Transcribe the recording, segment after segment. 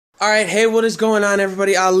Alright, hey, what is going on,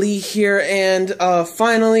 everybody? Ali here, and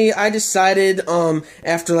finally I decided,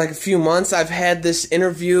 after like a few months, I've had this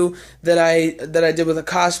interview that I did with a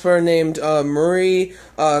cosplayer named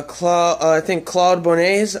Marie-Claude, I think Claude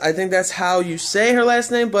Bourbonnais. I think that's how you say her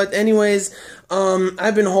last name, but anyways,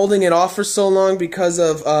 I've been holding it off for so long because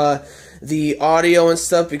of the audio and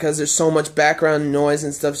stuff, because there's so much background noise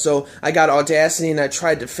and stuff. So I got Audacity and I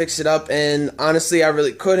tried to fix it up, and honestly I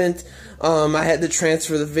really couldn't. I had to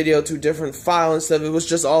transfer the video to a different file and stuff. It was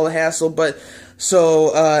just all a hassle. But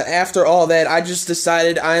so after all that, I just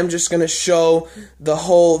decided I am just gonna show the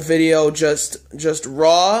whole video just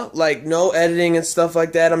raw, like no editing and stuff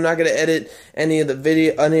like that. I'm not gonna edit any of the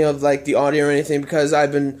video, any of like the audio or anything, because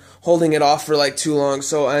I've been holding it off for like too long.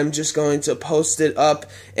 So I'm just going to post it up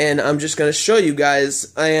and I'm just gonna show you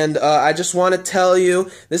guys. And I just want to tell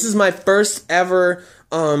you, this is my first ever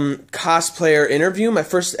cosplayer interview, my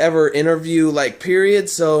first ever interview, like, period.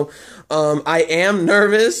 So I am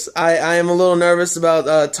nervous. I am a little nervous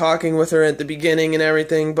about talking with her at the beginning and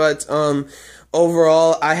everything, but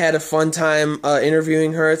overall I had a fun time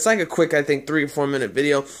interviewing her. It's like a quick, I think, 3 or 4 minute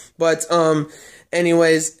video, but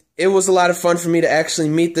anyways, it was a lot of fun for me to actually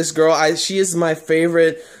meet this girl. She is my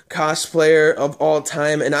favorite cosplayer of all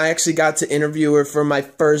time, and I actually got to interview her for my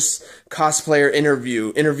first cosplayer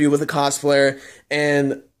interview with a cosplayer,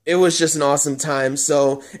 and it was just an awesome time.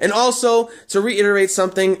 So, and also, to reiterate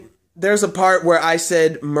something, there's a part where I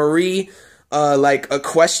said Marie, like a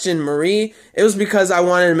question Marie. It was because I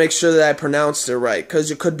wanted to make sure that I pronounced it right,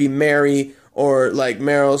 because it could be Mary or like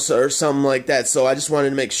Meryl or something like that. So I just wanted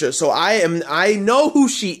to make sure. So I know who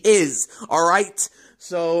she is, alright?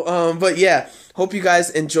 So, but yeah, hope you guys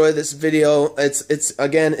enjoy this video. It's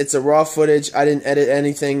again, it's a raw footage. I didn't edit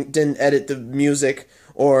anything, didn't edit the music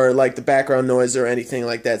or like the background noise or anything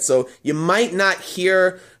like that. So you might not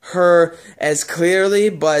hear her as clearly,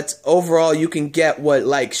 but overall you can get what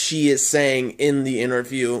like she is saying in the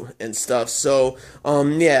interview and stuff. So,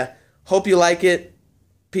 yeah, hope you like it.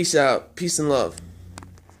 Peace out. Peace and love.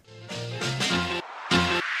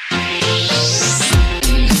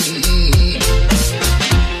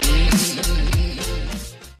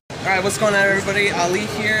 Alright, what's going on, everybody? Ali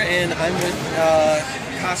here, and I'm with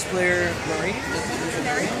cosplayer Marie.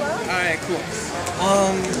 Alright, cool.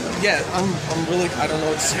 Yeah, I'm really, I don't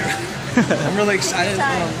know what to say. I'm really excited.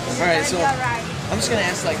 Alright, so I'm just gonna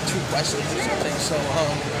ask like 2 questions or something. So,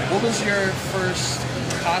 what was your first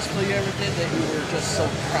cosplay you ever did that you were just so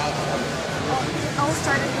proud of? It all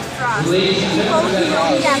started with Frost. People who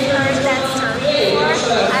know me as her dancer before,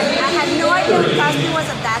 I had no idea what cosplay was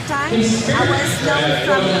at that time. I was known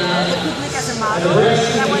from the public as a model.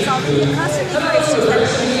 I was already a costume maker, it's just that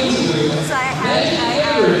so I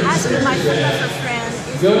asked my friend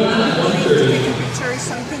if we were willing to take a picture or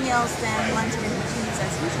something else than lingerie and bikinis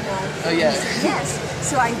as usual. Oh yeah. Yes.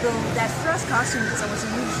 So I built that Frost costume because I was a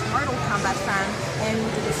huge Mortal Kombat fan, and we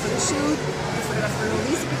did a photo shoot. The photographer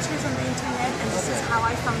released pictures on the internet, and this is how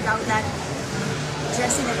I found out that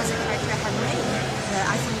dressing up as a character I had made.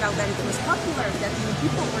 I found out that it was popular, that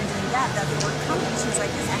people were doing that there were competitions like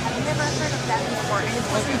this. I had never heard of that before, and it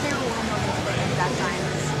wasn't very well known at that time.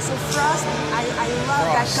 So Frost, I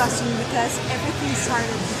love that costume because everything started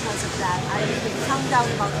because of that. I found out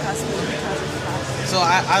about cosplay because of Frost. So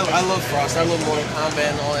I love Frost. I love Mortal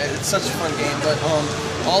Kombat and all that. It's such a fun game. But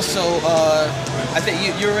also, I think you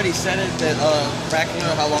already said it, that tracking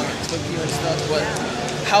how long it took you and stuff. But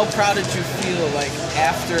how proud did you feel like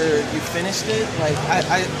after you finished it? Like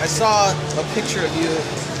I saw a picture of you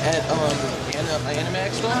at Anime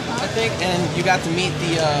Expo, I think, and you got to meet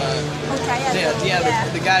the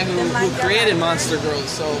guy who created Monster Girls.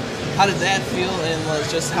 So how did that feel, and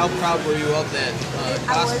just how proud were you of that cosplay?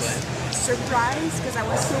 I was surprised because I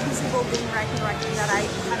was so visible being Ragnarok that I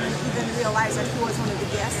hadn't even realized that he was one of the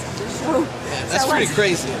guests of the show. Yeah, that's pretty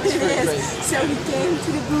crazy. That's pretty crazy. So he came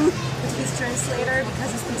to the booth with his translator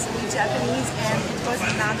because he speaks only Japanese, and it was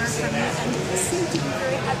an honor for me, and he seemed to be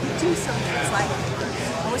very happy too. So it was like,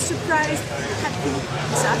 I was surprised, happy,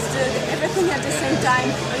 exhausted, everything at the same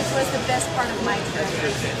time, but it was the best part of my trip. That's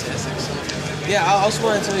very fantastic. So, yeah, I also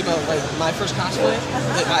want to tell you about like my first cosplay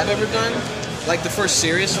that I've ever done, like the first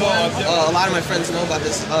serious one. A lot of my friends know about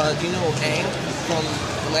this. Do you know Aang from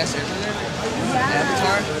The Last Airbender? Yeah.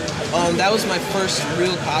 Avatar? That was my first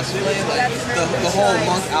real cosplay, like the whole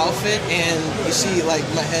monk outfit, and you see like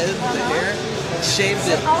my head, the hair, shaved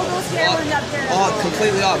it all those hair were not there all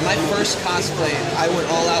completely off. My first cosplay, I went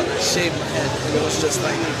all out and shaved my head, and it was just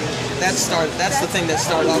like that's the thing that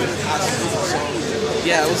started off with costume. So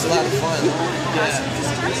yeah, it was a lot of fun. Yeah.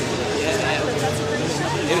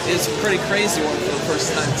 It's a pretty crazy one for the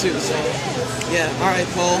first time too. So Yeah, alright,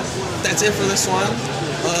 Cole. That's it for this one.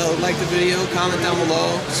 Like the video, comment down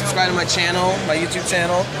below, subscribe to my channel, my YouTube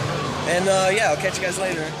channel, and yeah, I'll catch you guys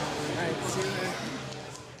later. Alright, see you later.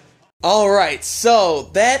 Alright, so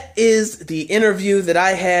that is the interview that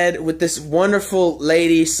I had with this wonderful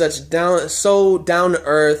lady, so down to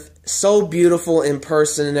earth, so beautiful in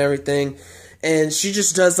person and everything. And she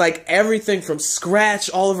just does like everything from scratch,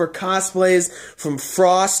 all of her cosplays, from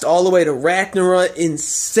Frost all the way to Ragnarok,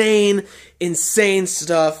 insane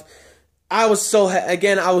stuff. I was so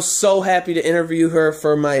happy to interview her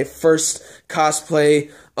for my first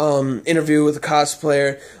cosplay interview with a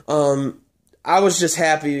cosplayer. I was just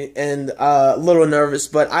happy and a little nervous,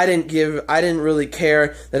 but I didn't really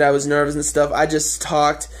care that I was nervous and stuff. I just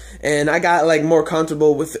talked, and I got like more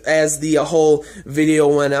comfortable with as the whole video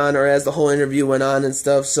went on, or as the whole interview went on and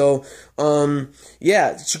stuff. So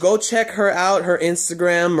yeah, go check her out, her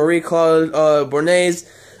Instagram, Marie-Claude Bourbonnais,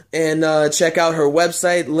 and check out her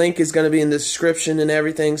website. Link is going to be in the description and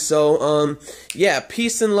everything. So yeah,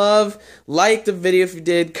 peace and love. Like the video if you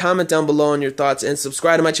did, comment down below on your thoughts, and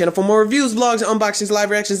subscribe to my channel for more reviews, vlogs, unboxings, live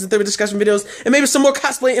reactions, and theory discussion videos, and maybe some more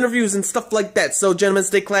cosplay interviews and stuff like that. So gentlemen,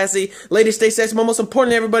 stay classy, ladies, stay sexy, but most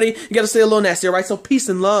importantly, everybody, you gotta stay a little nasty, alright? So peace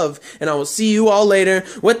and love, and I will see you all later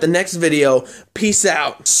with the next video. Peace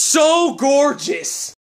out. So gorgeous!